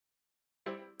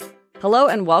Hello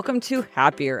and welcome to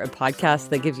Happier, a podcast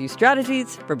that gives you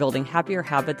strategies for building happier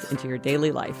habits into your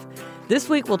daily life. This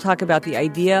week, we'll talk about the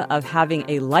idea of having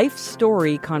a life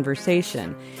story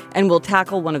conversation, and we'll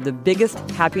tackle one of the biggest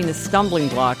happiness stumbling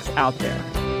blocks out there.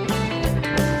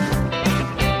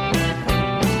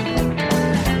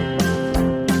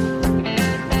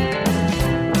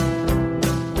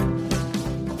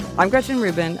 I'm Gretchen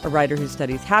Rubin, a writer who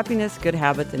studies happiness, good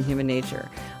habits, and human nature.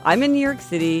 I'm in New York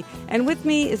City, and with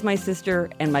me is my sister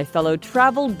and my fellow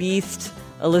travel beast,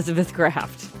 Elizabeth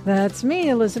Craft. That's me,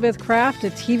 Elizabeth Craft, a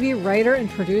TV writer and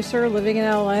producer living in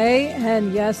LA.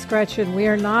 And yes, Gretchen, we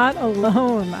are not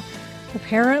alone.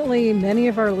 Apparently, many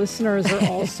of our listeners are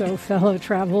also fellow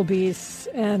travel beasts,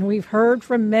 and we've heard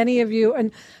from many of you,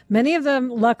 and many of them,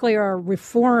 luckily, are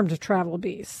reformed travel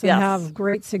beasts and have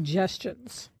great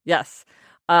suggestions. Yes.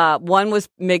 One was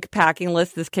make packing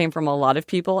lists. This came from a lot of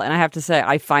people. And I have to say,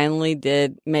 I finally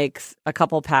did make a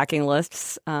couple packing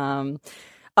lists. One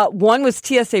was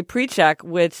TSA PreCheck,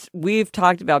 which we've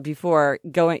talked about before,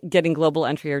 getting global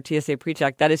entry or TSA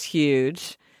PreCheck. That is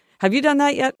huge. Have you done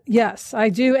that yet? Yes, I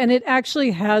do. And it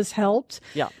actually has helped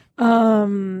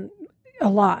a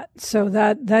lot. So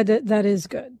that is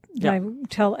good. Yeah. I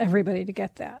tell everybody to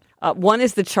get that. One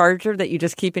is the charger that you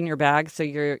just keep in your bag. So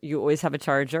you always have a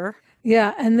charger.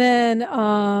 Yeah. And then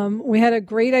we had a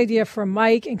great idea from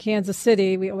Mike in Kansas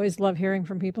City. We always love hearing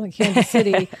from people in Kansas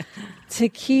City to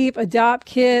keep a Dopp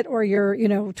kit or your,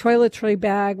 toiletry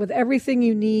bag with everything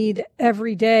you need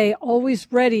every day, always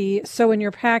ready. So when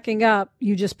you're packing up,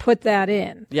 you just put that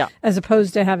in as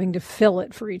opposed to having to fill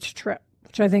it for each trip,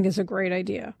 which I think is a great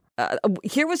idea.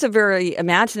 Here was a very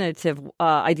imaginative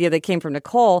idea that came from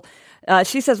Nicole.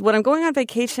 She says, when I'm going on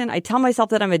vacation, I tell myself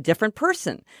that I'm a different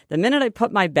person. The minute I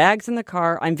put my bags in the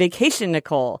car, I'm vacation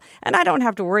Nicole. And I don't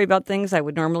have to worry about things I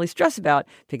would normally stress about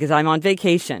because I'm on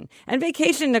vacation. And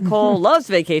vacation Nicole loves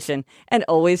vacation and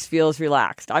always feels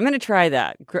relaxed. I'm going to try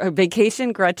that.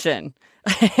 Vacation Gretchen.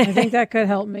 I think that could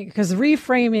help me because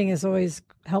reframing is always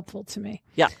helpful to me.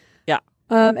 Yeah.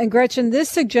 And Gretchen, this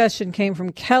suggestion came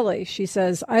from Kelly. She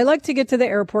says, I like to get to the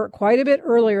airport quite a bit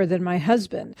earlier than my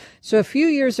husband. So a few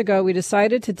years ago, we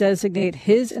decided to designate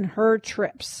his and her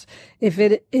trips. If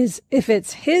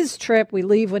it's his trip, we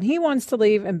leave when he wants to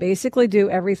leave and basically do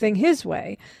everything his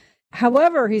way.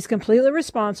 However, he's completely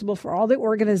responsible for all the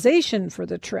organization for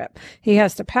the trip. He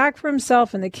has to pack for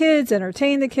himself and the kids,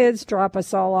 entertain the kids, drop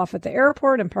us all off at the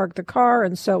airport and park the car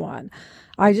and so on.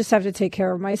 I just have to take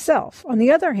care of myself. On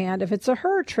the other hand, if it's a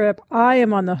her trip, I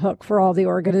am on the hook for all the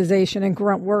organization and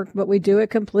grunt work, but we do it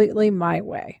completely my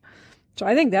way. So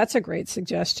I think that's a great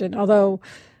suggestion, although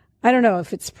I don't know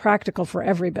if it's practical for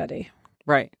everybody.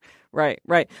 Right.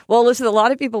 Well, listen, a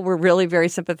lot of people were really very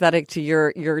sympathetic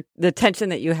to the tension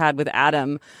that you had with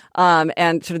Adam,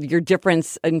 and sort of your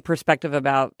difference in perspective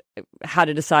about how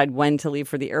to decide when to leave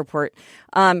for the airport.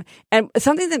 And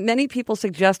something that many people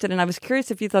suggested, and I was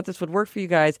curious if you thought this would work for you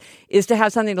guys, is to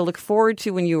have something to look forward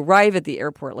to when you arrive at the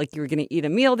airport, like you were going to eat a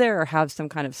meal there or have some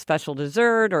kind of special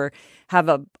dessert or have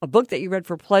a book that you read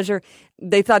for pleasure.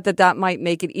 They thought that might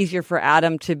make it easier for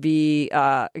Adam to be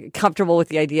comfortable with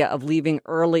the idea of leaving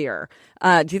earlier.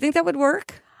 Do you think that would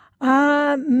work?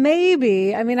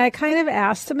 Maybe. I mean, I kind of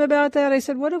asked him about that. I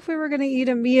said, what if we were going to eat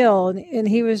a meal? And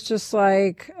he was just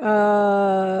like,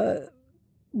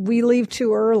 we leave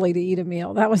too early to eat a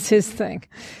meal. That was his thing,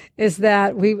 is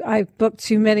that I booked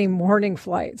too many morning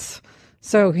flights.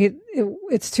 So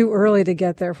it's too early to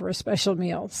get there for a special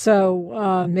meal.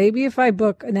 So, maybe if I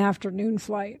book an afternoon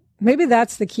flight, maybe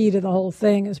that's the key to the whole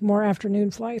thing is more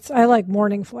afternoon flights. I like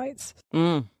morning flights.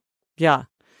 Yeah.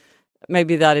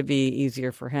 Maybe that'd be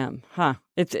easier for him, huh?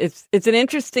 It's an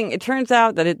interesting. It turns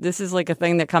out that this is like a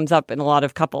thing that comes up in a lot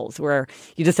of couples where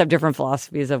you just have different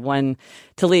philosophies of when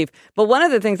to leave. But one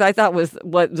of the things I thought was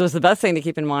what was the best thing to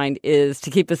keep in mind is to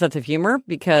keep a sense of humor,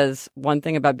 because one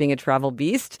thing about being a travel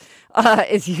beast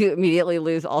is you immediately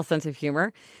lose all sense of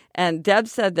humor. And Deb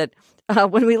said that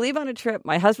when we leave on a trip,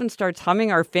 my husband starts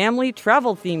humming our family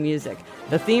travel theme music,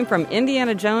 the theme from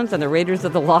Indiana Jones and the Raiders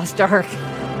of the Lost Ark.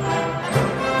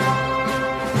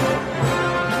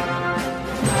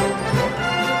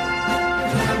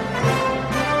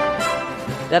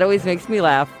 That always makes me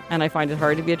laugh, and I find it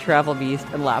hard to be a travel beast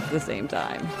and laugh at the same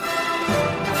time.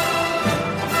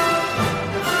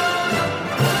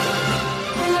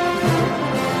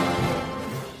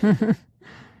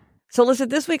 So listen,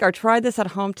 this week our try this at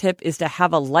home tip is to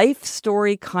have a life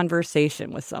story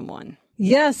conversation with someone.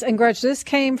 Yes, and Gretch, this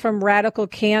came from Radical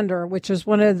Candor, which is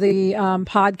one of the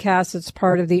podcasts that's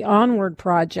part of the Onward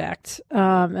Project,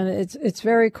 and it's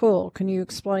very cool. Can you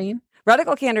explain?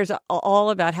 Radical Candor is all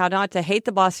about how not to hate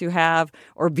the boss you have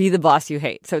or be the boss you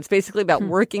hate. So it's basically about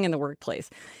working in the workplace.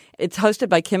 It's hosted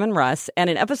by Kim and Russ. And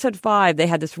in episode 5, they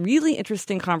had this really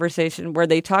interesting conversation where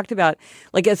they talked about,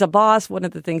 like, as a boss, one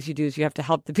of the things you do is you have to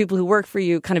help the people who work for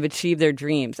you kind of achieve their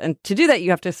dreams. And to do that, you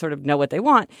have to sort of know what they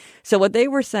want. So what they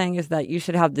were saying is that you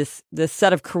should have this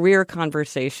set of career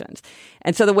conversations.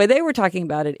 And so the way they were talking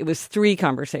about it, it was 3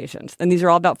 conversations. And these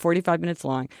are all about 45 minutes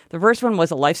long. The first one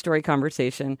was a life story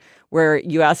conversation where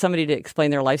you ask somebody to explain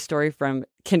their life story from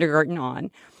kindergarten on.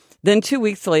 Then 2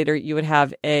 weeks later, you would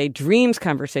have a dreams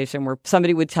conversation where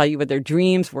somebody would tell you what their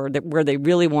dreams were, where they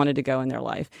really wanted to go in their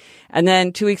life. And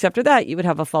then 2 weeks after that, you would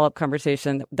have a follow-up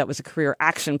conversation that was a career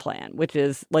action plan, which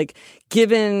is like,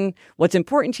 given what's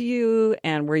important to you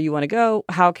and where you want to go,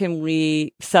 how can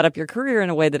we set up your career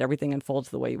in a way that everything unfolds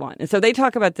the way you want? And so they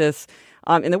talk about this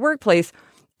in the workplace.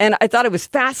 And I thought it was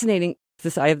fascinating,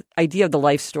 this idea of the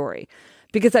life story.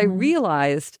 Because I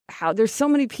realized how there's so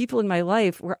many people in my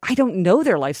life where I don't know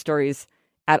their life stories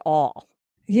at all.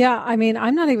 Yeah, I mean,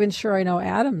 I'm not even sure I know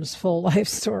Adam's full life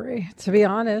story, to be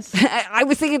honest. I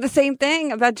was thinking the same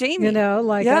thing about Jamie. You know,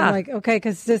 like, yeah. I'm like, okay,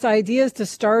 because this idea is to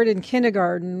start in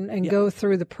kindergarten and go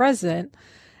through the present.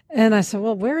 And I said,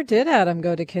 well, where did Adam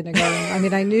go to kindergarten? I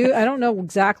mean, I don't know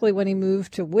exactly when he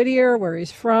moved to Whittier, where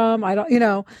he's from. I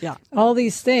don't, all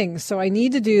these things. So I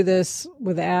need to do this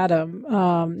with Adam.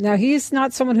 Now, he's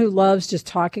not someone who loves just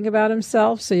talking about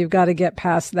himself. So you've got to get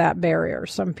past that barrier.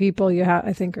 Some people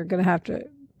I think are going to have to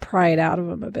pry it out of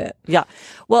him a bit. Yeah.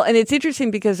 Well, and it's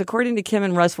interesting because according to Kim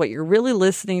and Russ, what you're really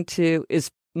listening to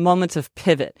is moments of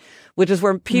pivot, which is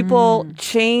where people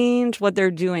change what they're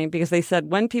doing, because they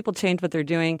said when people change what they're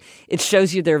doing, it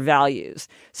shows you their values.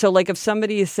 So like if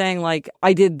somebody is saying like,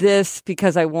 I did this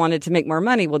because I wanted to make more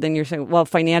money, well, then you're saying, well,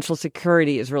 financial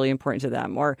security is really important to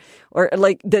them, or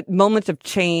like that moments of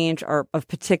change are of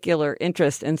particular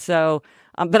interest. And so,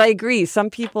 but I agree, some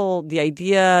people, the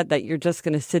idea that you're just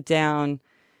going to sit down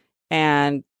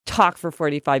and talk for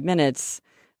 45 minutes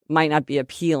might not be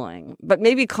appealing, but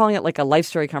maybe calling it like a life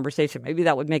story conversation, maybe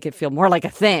that would make it feel more like a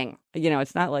thing. You know,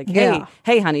 it's not like,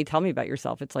 hey, honey, tell me about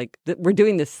yourself. It's like, we're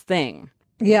doing this thing.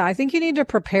 Yeah, I think you need to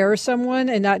prepare someone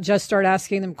and not just start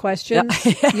asking them questions.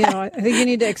 Yeah. I think you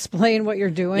need to explain what you're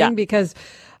doing, because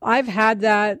I've had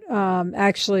that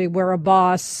actually where a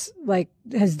boss like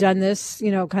has done this,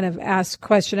 kind of asked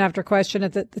question after question.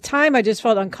 At the time, I just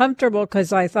felt uncomfortable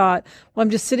because I thought, well, I'm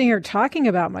just sitting here talking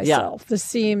about myself. This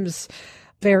seems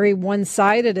very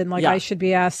one-sided and like I should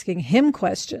be asking him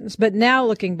questions. But now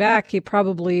looking back, he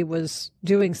probably was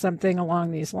doing something along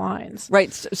these lines.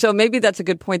 Right. So maybe that's a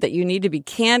good point, that you need to be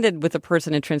candid with a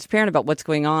person and transparent about what's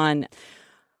going on.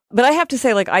 But I have to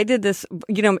say, like, I did this,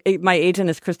 my agent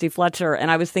is Christy Fletcher, and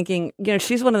I was thinking,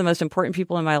 she's one of the most important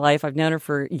people in my life. I've known her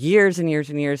for years and years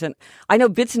and years. And I know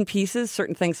bits and pieces,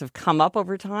 certain things have come up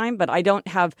over time, but I don't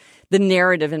have the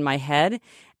narrative in my head.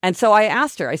 And so I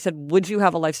asked her, I said, would you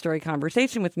have a life story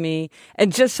conversation with me?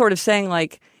 And just sort of saying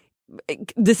like,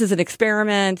 this is an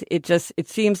experiment. It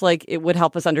seems like it would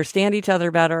help us understand each other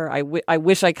better. I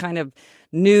wish I kind of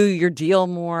knew your deal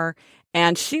more.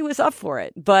 And she was up for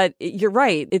it. But you're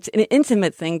right. It's an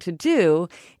intimate thing to do.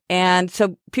 And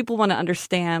so people want to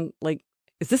understand, like,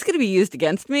 is this going to be used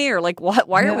against me? Or like, what?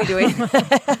 Why are we doing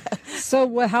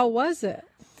So how was it?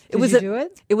 Did you do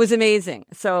it? It was amazing.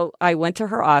 So I went to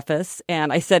her office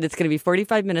and I said, it's going to be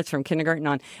 45 minutes from kindergarten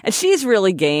on. And she's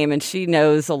really game and she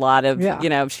knows a lot of,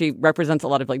 she represents a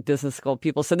lot of like business school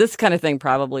people. So this kind of thing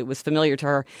probably was familiar to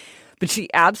her. But she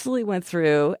absolutely went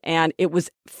through and it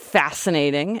was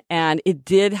fascinating. And it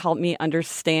did help me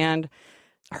understand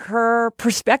her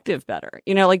perspective better,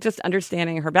 like just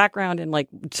understanding her background and like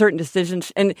certain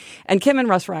decisions. And Kim and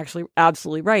Russ were actually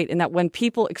absolutely right in that when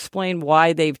people explain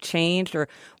why they've changed or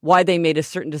why they made a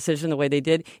certain decision the way they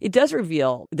did, it does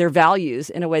reveal their values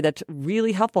in a way that's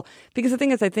really helpful. Because the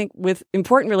thing is, I think with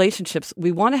important relationships,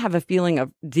 we want to have a feeling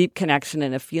of deep connection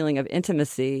and a feeling of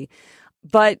intimacy,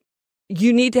 but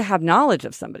you need to have knowledge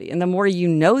of somebody. And the more you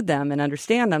know them and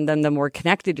understand them, then the more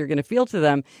connected you're going to feel to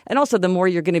them. And also the more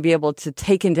you're going to be able to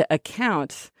take into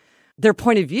account their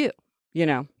point of view,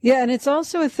 Yeah. And it's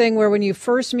also a thing where when you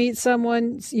first meet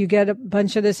someone, you get a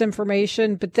bunch of this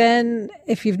information. But then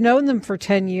if you've known them for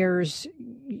 10 years,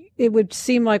 it would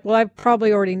seem like, well, I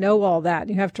probably already know all that. And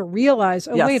you have to realize,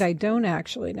 wait, I don't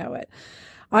actually know it.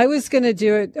 I was going to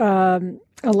do it,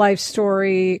 a life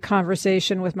story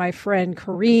conversation with my friend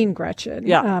Corrine Gretchen,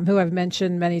 who I've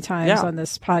mentioned many times on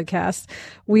this podcast.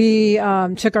 We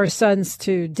took our sons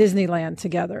to Disneyland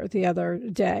together the other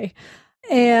day.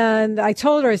 And I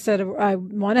told her, I said, I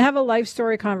want to have a life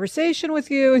story conversation with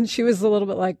you. And she was a little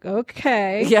bit like,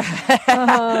 okay.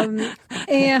 Yeah.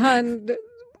 And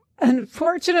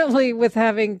unfortunately, with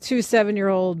having two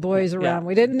 7-year-old boys around,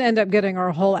 we didn't end up getting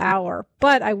our whole hour.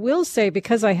 But I will say,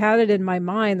 because I had it in my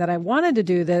mind that I wanted to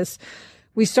do this,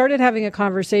 we started having a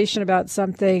conversation about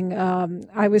something.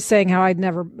 I was saying how I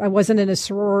wasn't in a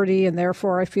sorority, and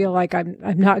therefore I feel like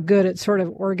I'm not good at sort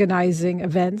of organizing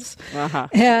events. Uh-huh.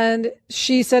 And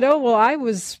she said, "Oh, well, I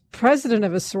was president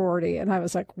of a sorority," and I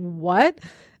was like, "What?"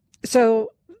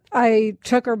 So I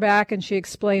took her back and she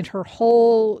explained her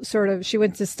whole she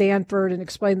went to Stanford and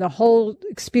explained the whole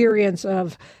experience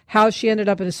of how she ended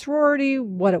up in a sorority,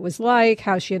 what it was like,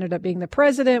 how she ended up being the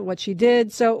president, what she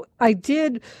did. So I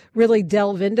did really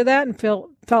delve into that and felt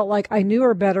like I knew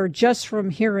her better just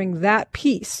from hearing that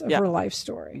piece of her life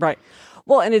story. Right.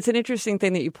 Well, and it's an interesting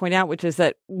thing that you point out, which is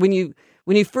that when you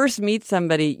first meet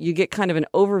somebody, you get kind of an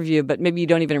overview, but maybe you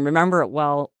don't even remember it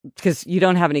well because you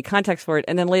don't have any context for it.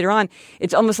 And then later on,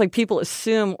 it's almost like people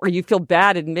assume, or you feel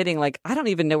bad admitting, like, I don't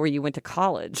even know where you went to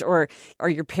college, or are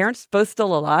your parents both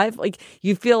still alive? Like,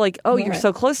 you feel like, oh, you're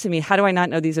so close to me. How do I not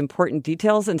know these important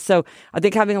details? And so I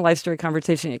think having a life story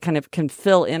conversation, it kind of can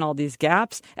fill in all these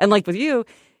gaps. And like with you,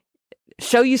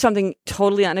 show you something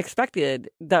totally unexpected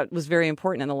that was very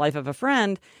important in the life of a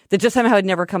friend that just somehow had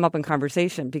never come up in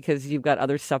conversation because you've got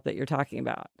other stuff that you're talking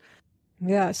about.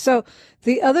 Yeah. So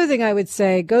the other thing I would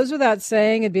say, goes without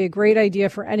saying, it'd be a great idea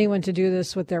for anyone to do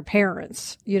this with their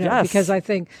parents, because I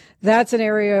think that's an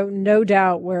area, no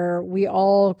doubt, where we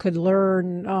all could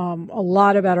learn a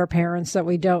lot about our parents that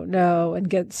we don't know and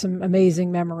get some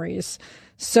amazing memories.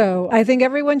 So I think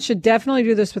everyone should definitely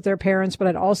do this with their parents, but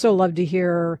I'd also love to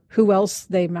hear who else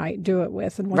they might do it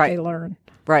with and what they learn.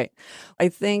 Right. I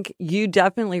think you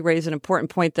definitely raise an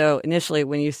important point, though, initially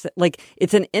when you said, like,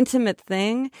 it's an intimate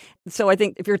thing. So I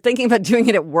think if you're thinking about doing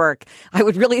it at work, I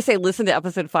would really say listen to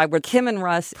episode 5 where Kim and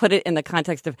Russ put it in the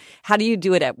context of how do you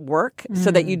do it at work so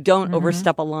that you don't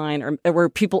overstep a line, or where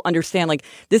people understand, like,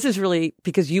 this is really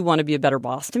because you want to be a better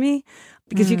boss to me.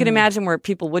 Because you can imagine where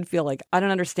people would feel like, I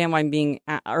don't understand why I'm being,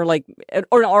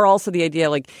 or also the idea,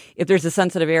 like, if there's a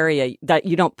sensitive area that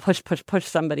you don't push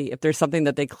somebody, if there's something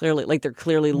that they clearly, like, they're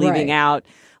clearly leaving out,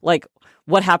 like,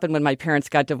 what happened when my parents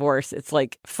got divorced? It's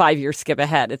like 5-year skip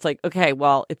ahead. It's like, okay,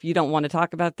 well, if you don't want to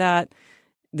talk about that,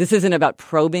 this isn't about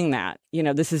probing that.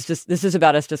 This is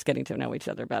about us just getting to know each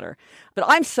other better. But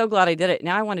I'm so glad I did it.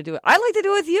 Now I want to do it. I'd like to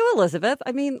do it with you, Elizabeth.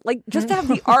 I mean, like, just to have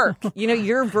the arc,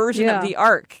 your version of the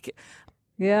arc.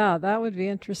 Yeah, that would be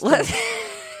interesting. Okay,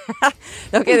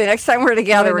 the next time we're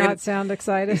together, we're not sound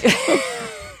excited.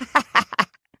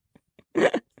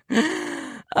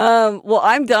 Well,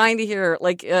 I'm dying to hear,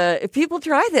 like, if people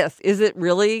try this, is it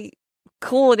really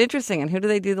cool and interesting? And who do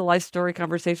they do the life story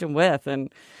conversation with?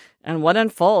 And what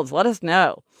unfolds? Let us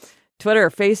know.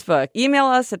 Twitter, Facebook, email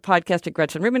us at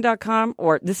podcast@GretchenRubin.com,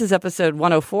 or this is episode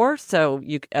 104. So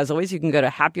as always, you can go to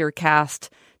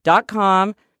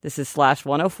happiercast.com. This is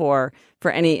 /104 for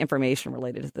any information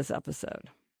related to this episode.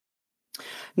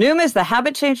 Noom is the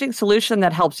habit-changing solution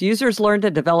that helps users learn to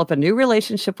develop a new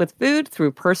relationship with food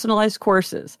through personalized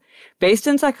courses. Based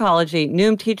in psychology,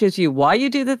 Noom teaches you why you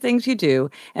do the things you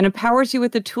do and empowers you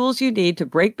with the tools you need to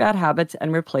break bad habits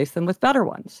and replace them with better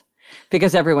ones.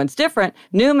 Because everyone's different,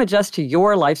 Noom adjusts to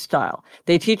your lifestyle.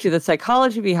 They teach you the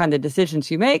psychology behind the decisions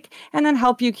you make and then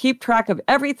help you keep track of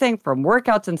everything from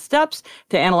workouts and steps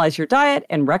to analyze your diet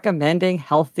and recommending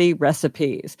healthy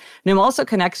recipes. Noom also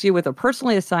connects you with a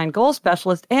personally assigned goal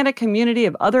specialist and a community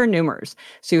of other Noomers,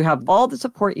 so you have all the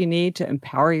support you need to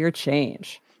empower your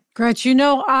change. Gretch,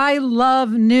 I love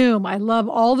Noom. I love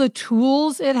all the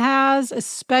tools it has,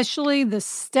 especially the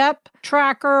step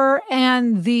tracker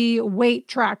and the weight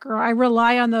tracker. I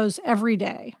rely on those every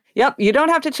day. Yep, you don't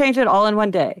have to change it all in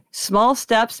one day. Small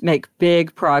steps make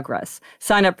big progress.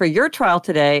 Sign up for your trial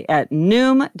today at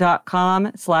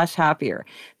Noom.com/happier.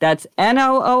 That's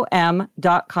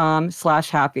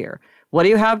NOOM.com/happier. What do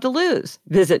you have to lose?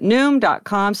 Visit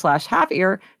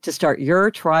Noom.com/happier to start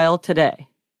your trial today.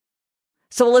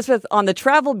 So, Elizabeth, on the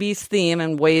travel beast theme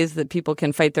and ways that people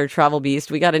can fight their travel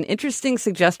beast, we got an interesting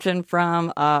suggestion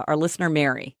from our listener,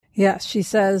 Mary. Yes, she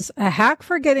says, a hack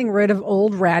for getting rid of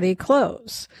old ratty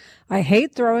clothes. I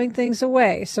hate throwing things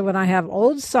away, so when I have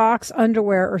old socks,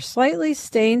 underwear, or slightly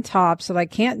stained tops that I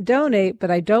can't donate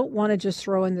but I don't want to just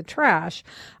throw in the trash,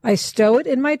 I stow it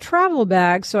in my travel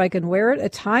bag so I can wear it a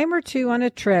time or two on a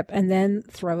trip and then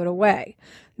throw it away.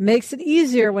 Makes it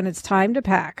easier when it's time to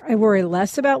pack. I worry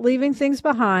less about leaving things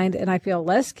behind, and I feel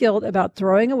less guilt about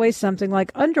throwing away something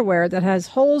like underwear that has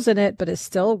holes in it but is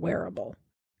still wearable.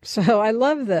 So I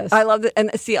love this. I love it.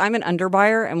 And see, I'm an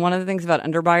underbuyer. And one of the things about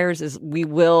underbuyers is we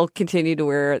will continue to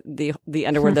wear the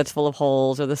underwear that's full of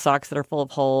holes, or the socks that are full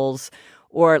of holes,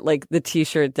 or like the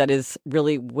T-shirt that is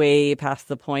really way past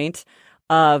the point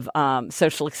of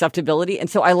social acceptability. And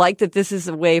so I like that this is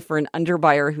a way for an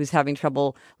underbuyer who's having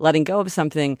trouble letting go of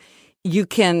something. You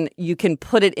can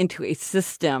put it into a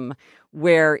system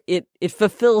where it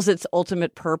fulfills its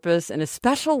ultimate purpose in a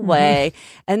special way,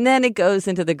 and then it goes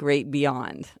into the great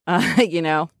beyond,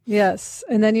 Yes.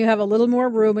 And then you have a little more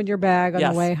room in your bag on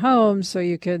Yes. the way home, so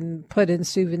you can put in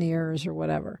souvenirs or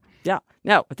whatever. Yeah.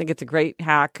 No, I think it's a great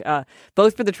hack,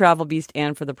 both for the travel beast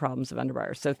and for the problems of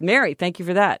underbuyers. So, Mary, thank you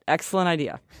for that. Excellent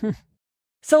idea.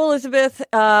 So, Elizabeth,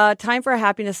 time for a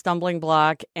happiness stumbling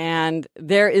block. And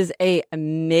there is a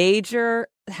major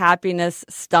happiness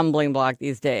stumbling block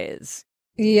these days.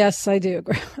 Yes, I do.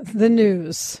 The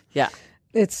news. Yeah.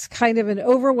 It's kind of an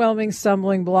overwhelming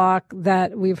stumbling block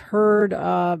that we've heard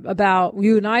about.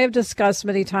 You and I have discussed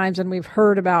many times, and we've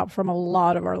heard about from a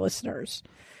lot of our listeners.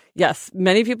 Yes,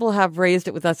 many people have raised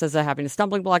it with us as a happiness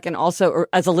stumbling block, and also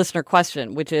as a listener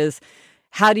question, which is,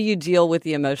 how do you deal with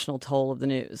the emotional toll of the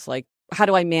news? Like, how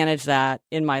do I manage that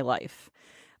in my life?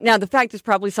 Now, the fact is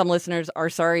probably some listeners are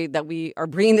sorry that we are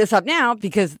bringing this up now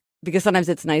because sometimes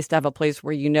it's nice to have a place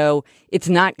where it's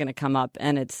not going to come up,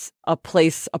 and it's a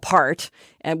place apart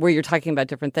and where you're talking about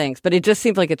different things. But it just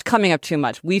seems like it's coming up too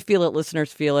much. We feel it,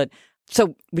 listeners feel it.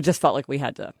 So we just felt like we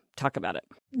had to talk about it.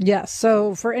 Yes.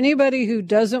 So for anybody who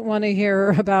doesn't want to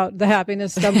hear about the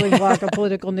happiness stumbling block of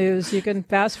political news, you can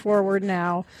fast forward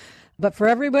now. But for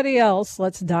everybody else,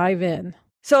 let's dive in.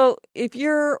 So if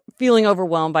you're feeling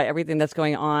overwhelmed by everything that's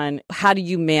going on, how do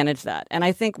you manage that? And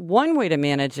I think one way to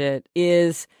manage it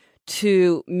is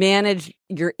to manage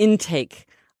your intake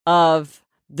of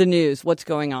the news, what's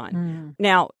going on.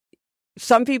 Now,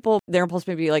 some people, their impulse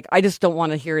may be like, I just don't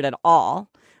want to hear it at all.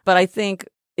 But I think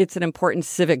it's an important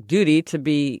civic duty to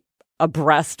be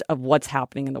abreast of what's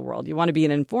happening in the world. You want to be an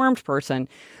informed person,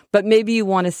 but maybe you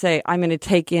want to say, I'm going to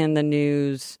take in the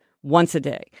news once a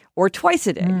day or twice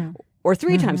a day or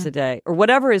 3 times a day or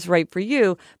whatever is right for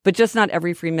you, but just not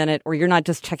every free minute, or you're not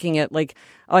just checking it like,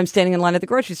 oh, I'm standing in line at the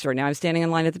grocery store. Now I'm standing in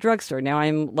line at the drugstore. Now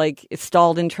I'm like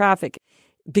stalled in traffic.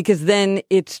 Because then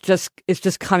it's just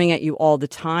coming at you all the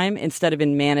time instead of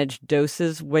in managed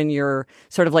doses when you're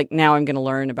sort of like, now I'm going to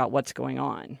learn about what's going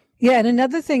on. Yeah. And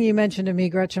another thing you mentioned to me,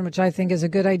 Gretchen, which I think is a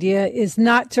good idea, is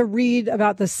not to read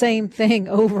about the same thing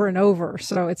over and over.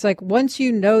 So it's like, once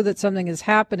you know that something is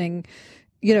happening,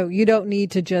 you don't need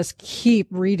to just keep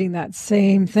reading that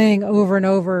same thing over and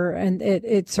over. And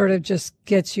it sort of just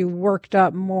gets you worked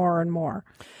up more and more.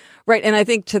 Right. And I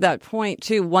think to that point,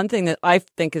 too, one thing that I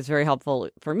think is very helpful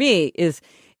for me is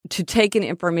to take in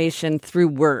information through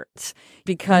words.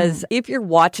 Because if you're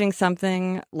watching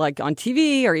something like on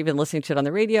TV or even listening to it on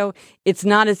the radio, it's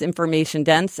not as information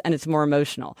dense and it's more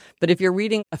emotional. But if you're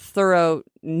reading a thorough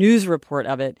news report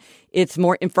of it, it's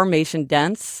more information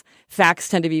dense. Facts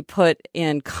tend to be put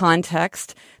in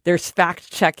context. There's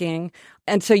fact checking.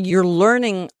 And so you're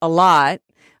learning a lot.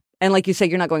 And like you say,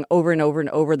 you're not going over and over and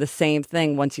over the same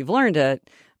thing once you've learned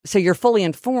it. So you're fully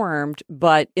informed,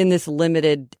 but in this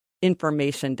limited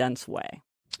information dense way.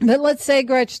 But let's say,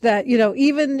 Gretch, that,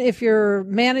 even if you're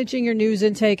managing your news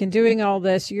intake and doing all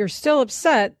this, you're still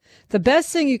upset. The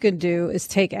best thing you can do is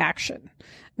take action. I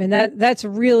mean, that's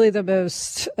really the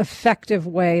most effective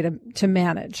way to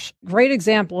manage. Great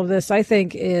example of this, I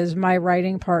think, is my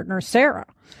writing partner, Sarah.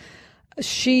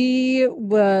 She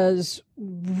was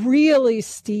really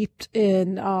steeped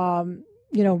in,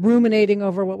 ruminating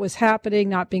over what was happening,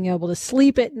 not being able to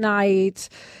sleep at night,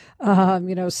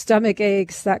 stomach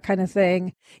aches, that kind of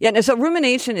thing. Yeah. So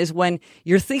rumination is when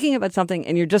you're thinking about something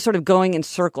and you're just sort of going in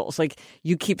circles. Like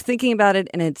you keep thinking about it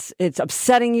and it's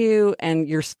upsetting you and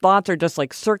your thoughts are just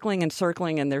like circling and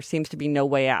circling and there seems to be no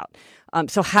way out.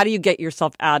 So how do you get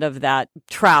yourself out of that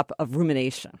trap of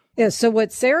rumination? Yeah. So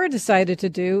what Sarah decided to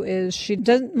do is she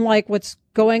doesn't like what's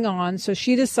going on. So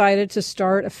she decided to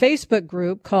start a Facebook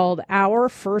group called Our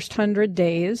First 100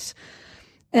 Days.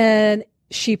 And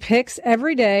she picks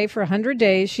every day for 100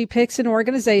 days. She picks an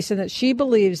organization that she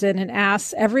believes in and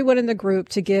asks everyone in the group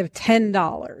to give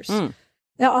 $10.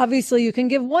 Now, obviously, you can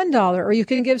give $1 or you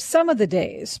can give some of the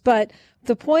days, but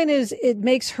the point is it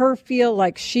makes her feel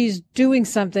like she's doing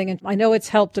something. And I know it's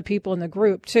helped to people in the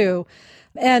group, too.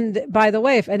 And by the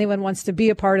way, if anyone wants to be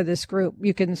a part of this group,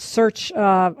 you can search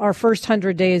Our First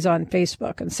 100 Days on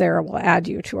Facebook, and Sarah will add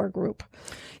you to our group.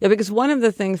 Yeah, because one of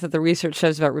the things that the research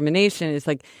shows about rumination is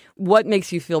like what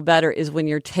makes you feel better is when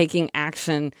you're taking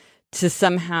action to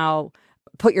somehow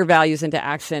put your values into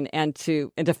action and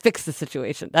to fix the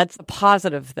situation. That's a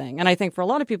positive thing. And I think for a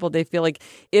lot of people, they feel like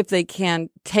if they can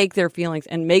take their feelings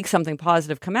and make something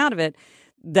positive come out of it,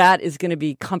 that is going to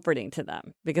be comforting to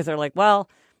them because they're like, well,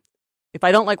 if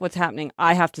I don't like what's happening,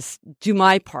 I have to do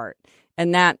my part.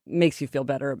 And that makes you feel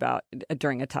better about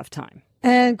during a tough time.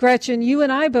 And Gretchen, you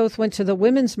and I both went to the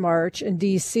Women's March in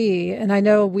D.C., and I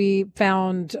know we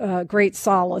found great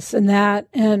solace in that,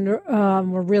 and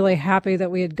we're really happy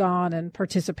that we had gone and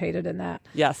participated in that.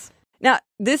 Yes. Now,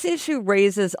 this issue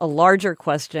raises a larger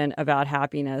question about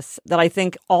happiness that I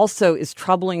think also is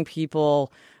troubling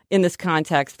people in this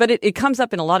context, but it comes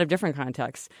up in a lot of different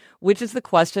contexts, which is the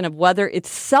question of whether it's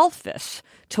selfish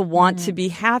to want to be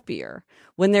happier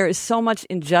when there is so much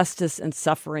injustice and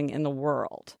suffering in the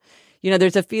world. You know,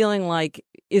 there's a feeling like,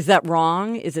 is that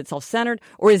wrong? Is it self-centered?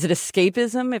 Or is it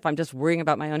escapism if I'm just worrying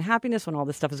about my own happiness when all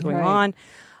this stuff is going on?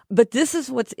 But this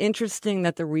is what's interesting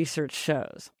that the research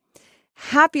shows.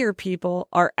 Happier people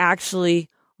are actually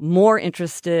more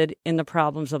interested in the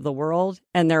problems of the world,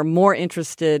 and they're more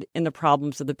interested in the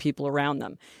problems of the people around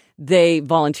them. They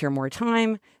volunteer more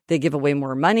time. They give away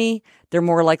more money. They're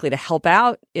more likely to help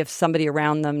out if somebody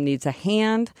around them needs a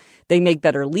hand. They make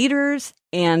better leaders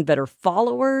and better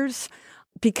followers,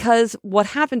 because what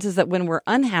happens is that when we're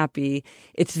unhappy,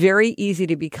 it's very easy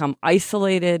to become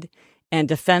isolated and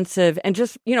defensive and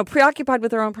just, preoccupied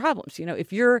with our own problems.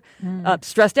 If you're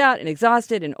stressed out and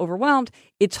exhausted and overwhelmed,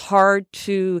 it's hard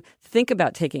to think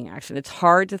about taking action. It's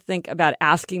hard to think about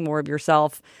asking more of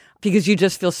yourself because you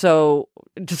just feel so,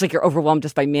 just like you're overwhelmed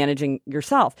just by managing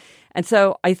yourself. And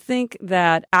so I think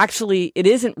that actually it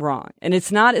isn't wrong, and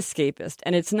it's not escapist,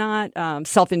 and it's not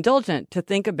self-indulgent to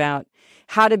think about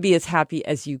how to be as happy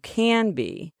as you can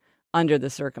be under the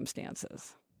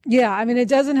circumstances. Yeah, I mean, it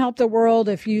doesn't help the world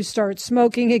if you start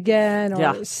smoking again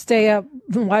or stay up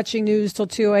watching news till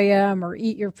 2 a.m. or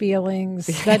eat your feelings.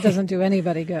 That doesn't do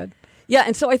anybody good. Yeah,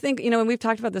 and so I think, and we've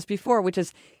talked about this before, which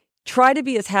is try to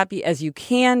be as happy as you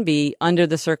can be under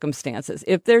the circumstances.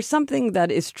 If there's something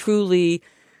that is truly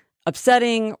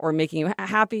upsetting or making you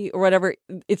happy or whatever,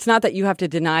 it's not that you have to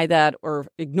deny that or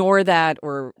ignore that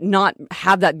or not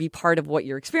have that be part of what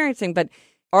you're experiencing, but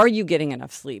are you getting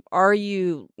enough sleep? Are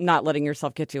you not letting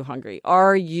yourself get too hungry?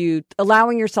 Are you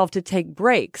allowing yourself to take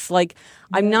breaks? Like,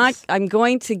 I'm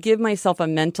going to give myself a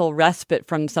mental respite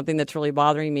from something that's really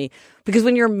bothering me. Because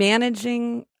when you're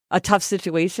managing a tough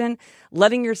situation,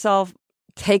 letting yourself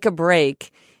take a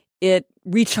break, it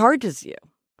recharges you.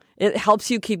 It helps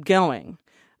you keep going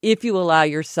if you allow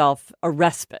yourself a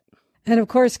respite. And of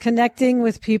course, connecting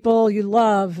with people you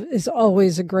love is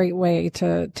always a great way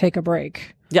to take a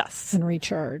break. Yes. And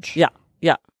recharge. Yeah.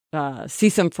 See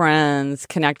some friends,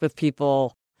 connect with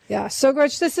people. Yeah. So,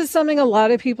 Gretch, this is something a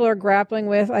lot of people are grappling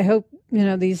with. I hope,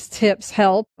 these tips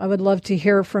help. I would love to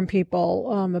hear from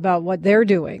people about what they're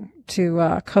doing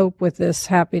to cope with this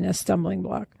happiness stumbling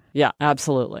block. Yeah,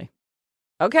 absolutely.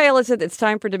 Okay, Alyssa, it's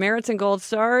time for demerits and gold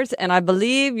stars. And I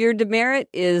believe your demerit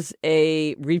is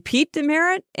a repeat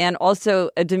demerit and also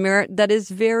a demerit that is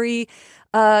very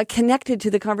connected to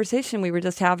the conversation we were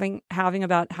just having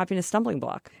about happiness stumbling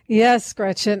block. Yes,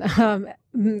 Gretchen.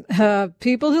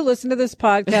 People who listen to this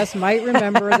podcast might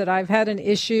remember that I've had an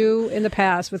issue in the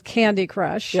past with Candy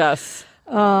Crush. Yes.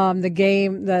 The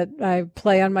game that I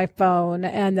play on my phone,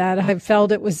 and that I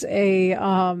felt it was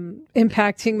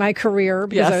impacting my career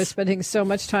because I was spending so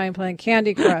much time playing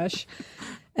Candy Crush.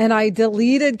 And I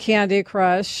deleted Candy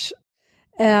Crush.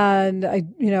 And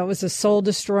it was a soul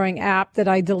destroying app that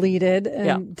I deleted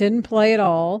and didn't play at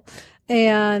all.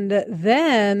 And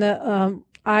then,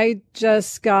 I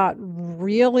just got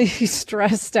really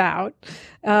stressed out.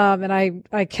 And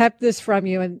I kept this from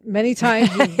you, and many times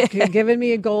you've given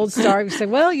me a gold star. You say,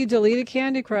 well, you deleted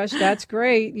Candy Crush. That's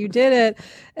great. You did it.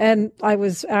 And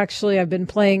I've been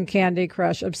playing Candy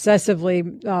Crush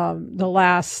obsessively, the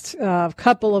last,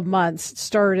 couple of months. It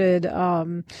started,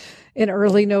 in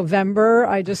early November.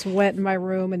 I just went in my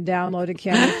room and downloaded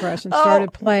Candy Crush and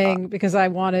started playing because I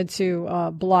wanted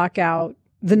to, block out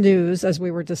the news as we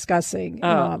were discussing,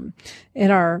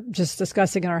 in our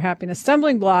happiness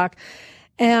stumbling block.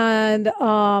 And,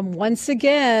 once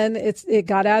again, it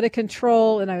got out of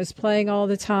control and I was playing all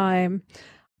the time.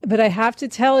 But I have to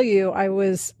tell you, I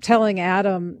was telling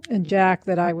Adam and Jack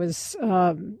that I was,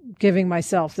 giving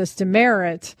myself this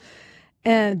demerit.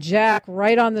 And Jack,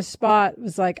 right on the spot,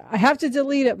 was like, I have to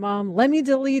delete it, Mom. Let me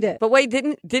delete it. But wait,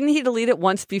 didn't he delete it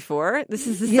once before? This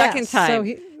is the second time so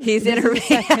he's intervened.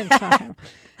 Second time.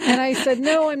 And I said,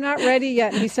 no, I'm not ready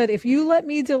yet. And he said, if you let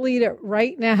me delete it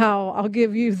right now, I'll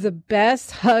give you the best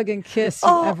hug and kiss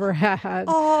you've ever had.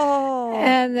 Oh.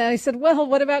 And I said, well,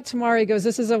 what about tomorrow? He goes,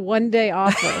 this is a one-day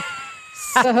offer.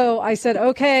 So I said,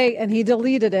 okay. And he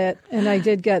deleted it. And I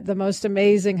did get the most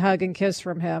amazing hug and kiss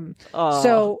from him. Oh.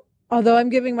 So although I'm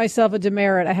giving myself a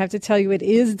demerit, I have to tell you it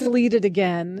is deleted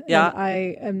again. Yeah. And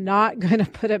I am not going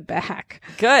to put it back.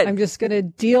 Good. I'm just going to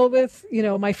deal with,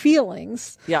 my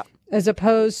feelings. Yeah. As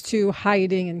opposed to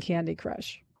hiding in Candy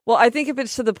Crush. Well, I think if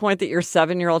it's to the point that your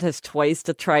 7-year-old has twice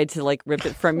tried to rip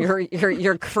it from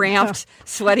your cramped,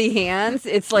 sweaty hands,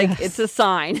 it's it's a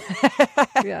sign.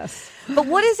 Yes. But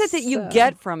what is it that you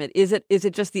get from it? Is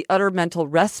it just the utter mental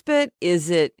respite? Is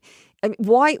it? I mean,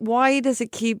 why does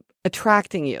it keep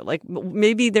attracting you?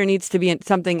 Maybe there needs to be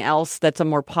something else that's a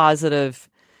more positive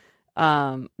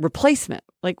replacement.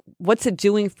 What's it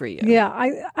doing for you? Yeah,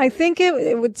 I think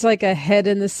it was like a head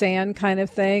in the sand kind of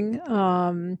thing.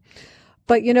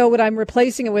 But what I'm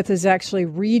replacing it with is actually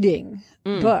reading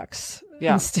books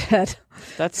instead.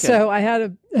 That's good. So I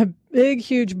had a big,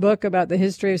 huge book about the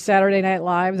history of Saturday Night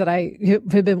Live that I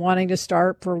have been wanting to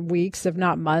start for weeks, if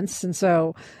not months. And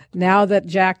so now that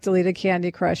Jack deleted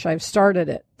Candy Crush, I've started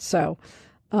it. So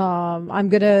I'm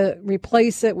going to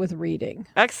replace it with reading.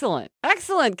 Excellent.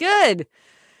 Good.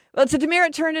 Well, it's a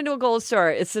demerit turned into a gold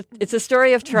star. It's a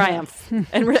story of triumph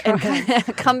and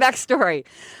comeback story.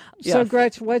 So,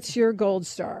 Gretch, what's your gold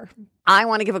star? I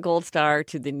want to give a gold star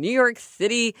to the New York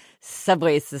City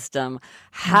subway system.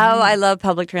 How I love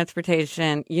public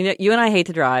transportation. You and I hate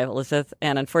to drive, Elizabeth,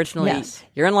 and unfortunately,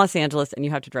 you're in Los Angeles and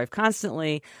you have to drive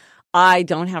constantly. I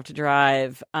don't have to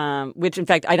drive, which in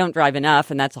fact, I don't drive enough.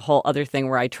 And that's a whole other thing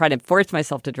where I try to force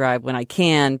myself to drive when I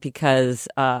can because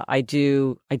I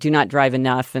do not drive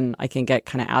enough and I can get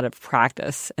kind of out of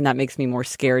practice. And that makes me more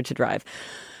scared to drive.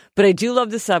 But I do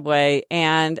love the subway.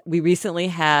 And we recently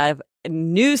have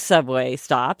new subway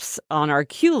stops on our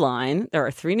Q line. There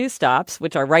are 3 new stops,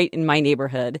 which are right in my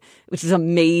neighborhood, which is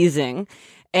amazing.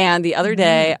 And the other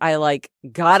day I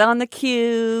got on the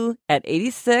queue at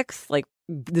 86,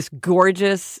 this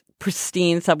gorgeous,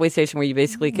 pristine subway station where you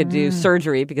basically could do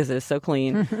surgery because it is so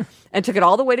clean, and took it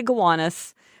all the way to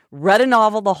Gowanus, read a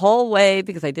novel the whole way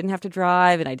because I didn't have to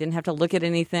drive and I didn't have to look at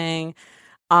anything.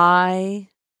 I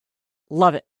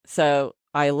love it. So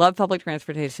I love public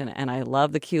transportation and I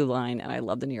love the Q line and I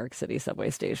love the New York City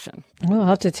subway station. Well, I'll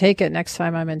have to take it next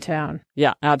time I'm in town.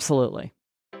 Yeah, absolutely.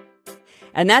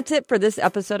 And that's it for this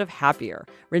episode of Happier.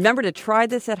 Remember to try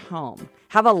this at home.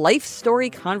 Have a life story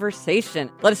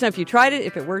conversation. Let us know if you tried it,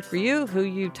 if it worked for you, who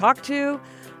you talked to.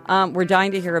 We're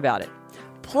dying to hear about it.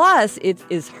 Plus, it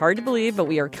is hard to believe, but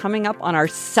we are coming up on our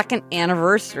 2nd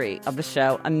anniversary of the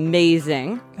show.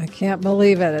 Amazing. I can't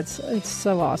believe it. It's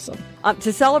so awesome.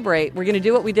 To celebrate, we're going to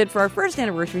do what we did for our 1st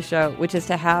anniversary show, which is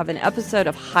to have an episode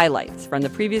of highlights from the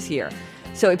previous year.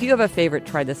 So if you have a favorite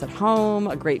try this at home,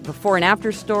 a great before and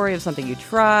after story of something you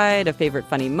tried, a favorite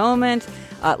funny moment,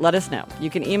 let us know. You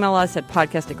can email us at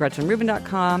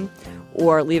podcast@GretchenRubin.com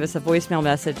or leave us a voicemail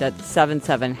message at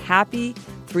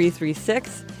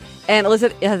 77-HAPPY-336. And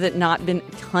Elizabeth, has it not been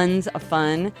tons of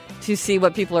fun to see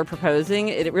what people are proposing?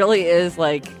 It really is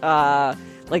like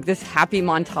this happy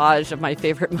montage of my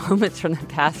favorite moments from the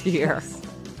past year.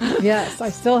 Yes, I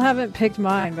still haven't picked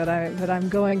mine, but I'm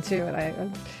going to,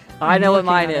 and I know what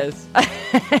mine is.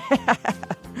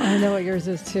 I know what yours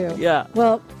is too. Yeah.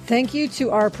 Well, thank you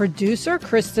to our producer,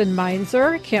 Kristen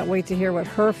Meinzer. Can't wait to hear what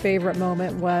her favorite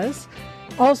moment was.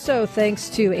 Also, thanks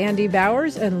to Andy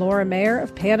Bowers and Laura Mayer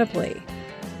of Panoply.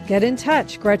 Get in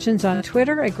touch. Gretchen's on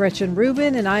Twitter at Gretchen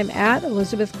Rubin, and I'm at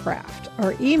Elizabeth Kraft.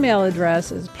 Our email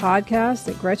address is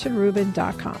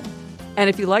podcast@GretchenRubin.com. And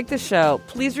if you like the show,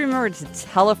 please remember to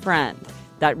tell a friend.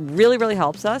 That really, really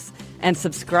helps us. And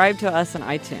subscribe to us on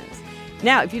iTunes.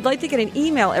 Now, if you'd like to get an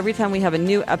email every time we have a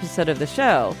new episode of the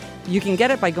show, you can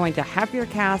get it by going to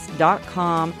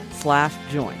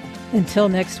happiercast.com/join. Until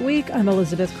next week, I'm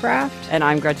Elizabeth Kraft. And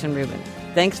I'm Gretchen Rubin.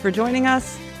 Thanks for joining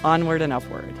us. Onward and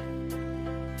upward.